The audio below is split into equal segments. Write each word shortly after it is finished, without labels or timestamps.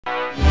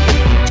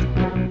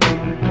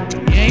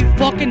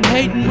fucking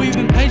hating, we've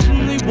been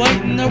patiently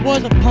waiting. There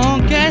was a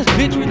punk ass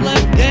bitch we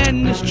left dead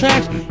in his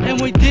tracks,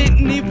 and we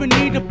didn't even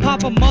need to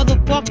pop a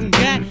motherfucking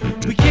gat.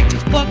 We kicked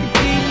his fucking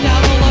teeth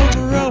out all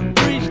over a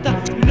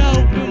freestyle. You know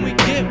when we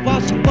get while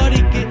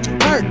somebody get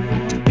hurt.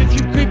 If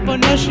you creep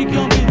on us, you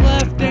gon' be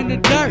left in the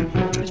dirt.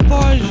 As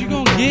far as you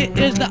gon' get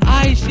is the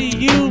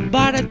ICU.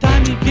 By the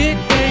time you get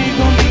there, you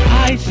gon' be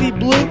icy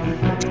blue.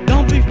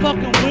 Don't be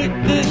fucking with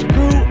this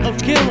crew of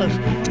killers.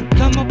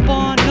 Come up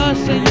on us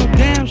and you'll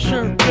damn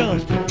sure kill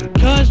us.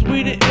 Cause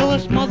we the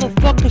illest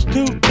motherfuckers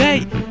to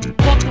date.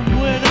 Fucking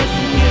with us,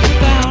 you get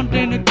found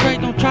in a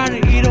crate. Don't try to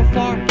eat off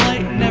our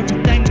plate and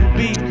everything will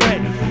be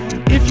great.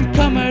 If you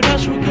come at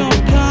us, we gon'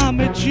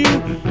 come at you.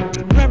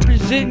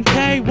 Representing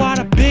KY,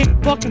 the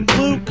big fucking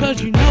blue.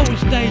 Cause you know we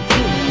stay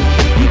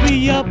true. You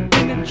be up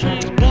in the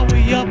trees, but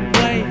we up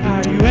way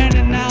higher. You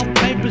handing out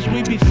papers,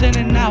 we be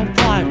sending out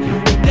flyers.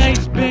 The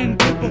day's been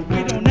good, but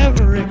we don't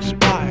ever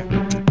expire.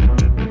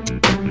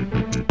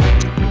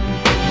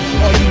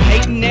 All you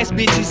hating ass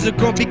bitches are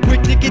gonna be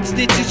quick to get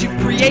stitches. You've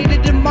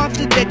created a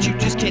monster that you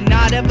just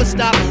cannot ever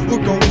stop.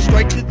 We're going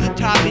straight to the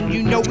top, and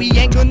you know we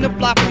ain't gonna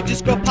flop. We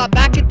just gonna pop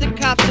back at the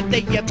cops if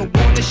they ever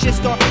wanna shit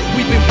start.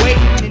 We've been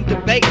waiting and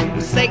debating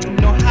with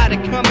Satan on how to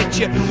come at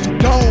you.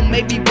 Dome,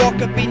 maybe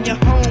walk up in your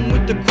home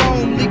with the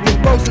chrome, leave you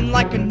frozen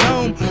like a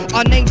gnome.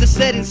 Our names are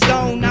set in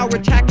stone, our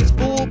attack is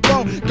full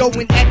blown.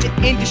 Going at the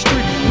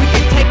industry, we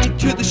can take it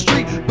to the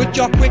street, but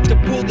y'all quick to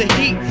pull the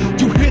heat.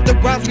 You hear the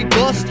rhymes we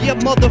bust, yeah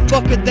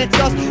motherfucker, that's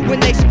us. When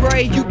they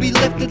spray, you be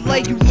lifted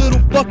lay, you little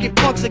fucking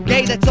punks are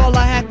gay. That's all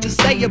I have to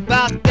say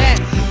about that.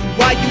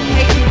 Why you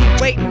hating,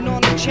 we waiting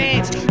on a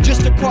chance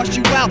just to cross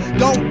you out.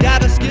 Don't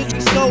doubt our skills, we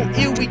so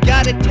ill, we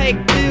gotta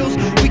take pills.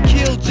 We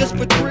kill just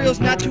for thrills,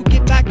 not to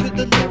get back to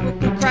the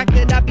lyrical crack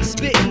that I be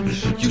spitting.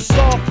 You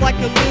soft like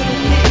a little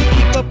kitten,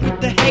 keep up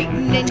with the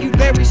hating, and you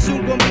very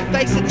soon gonna be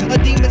facing a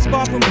demon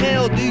spawn from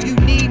hell. Do you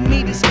need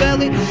me to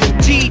spell it?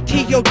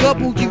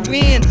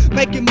 GTOWN,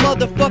 making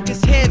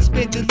motherfuckers head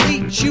spin.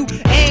 Delete you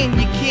and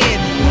you can.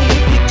 When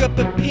we pick up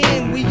a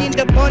pen, we end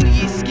up under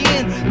your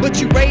skin. But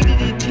you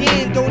rated a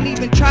 10, don't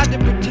even try to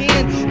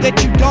pretend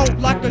that you don't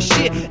like our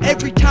shit.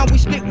 Every time we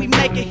spit, we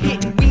make a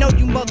hit, and we know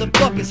you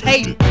motherfuckers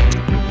hate it.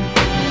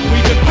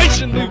 We've been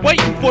patiently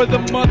waiting for the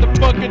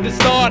motherfucker to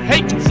start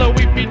hating, so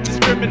we be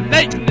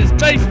discriminating his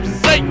face for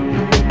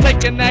Satan.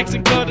 Take an axe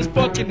and cut his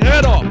fucking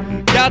head off,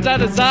 gouge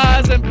out his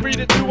eyes and feed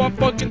it to our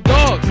fucking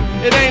dogs.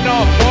 It ain't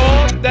our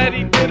fault that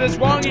he did us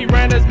wrong. He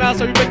ran his mouth,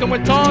 so we pick him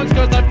with tongs,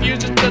 cause our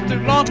fuse is just too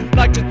long,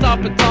 like the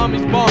top of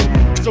Tommy's bomb.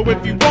 So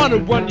if you wanna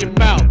run your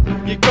mouth,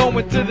 you're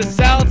going to the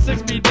south,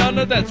 6 feet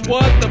under, that's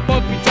what the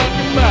fuck we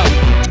talking about.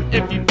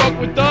 If you fuck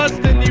with us,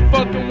 then you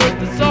fucking with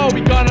the soul.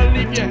 We gonna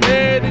leave your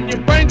head and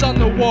your brains on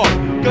the wall,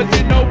 cause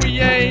you know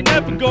we ain't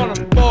ever gonna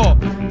fall.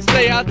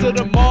 Stay out to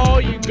the mall,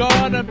 you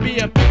gonna be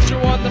a picture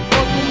on the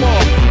fucking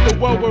wall. The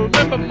world will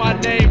remember my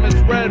name is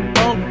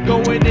Redbone.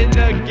 Going in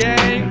the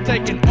game,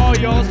 taking all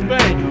y'all's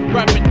fame.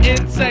 Rapping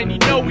insane, you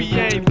know we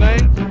ain't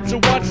lame. So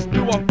watch us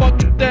do our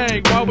fucking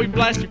thing while we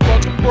blast your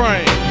fucking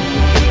brain.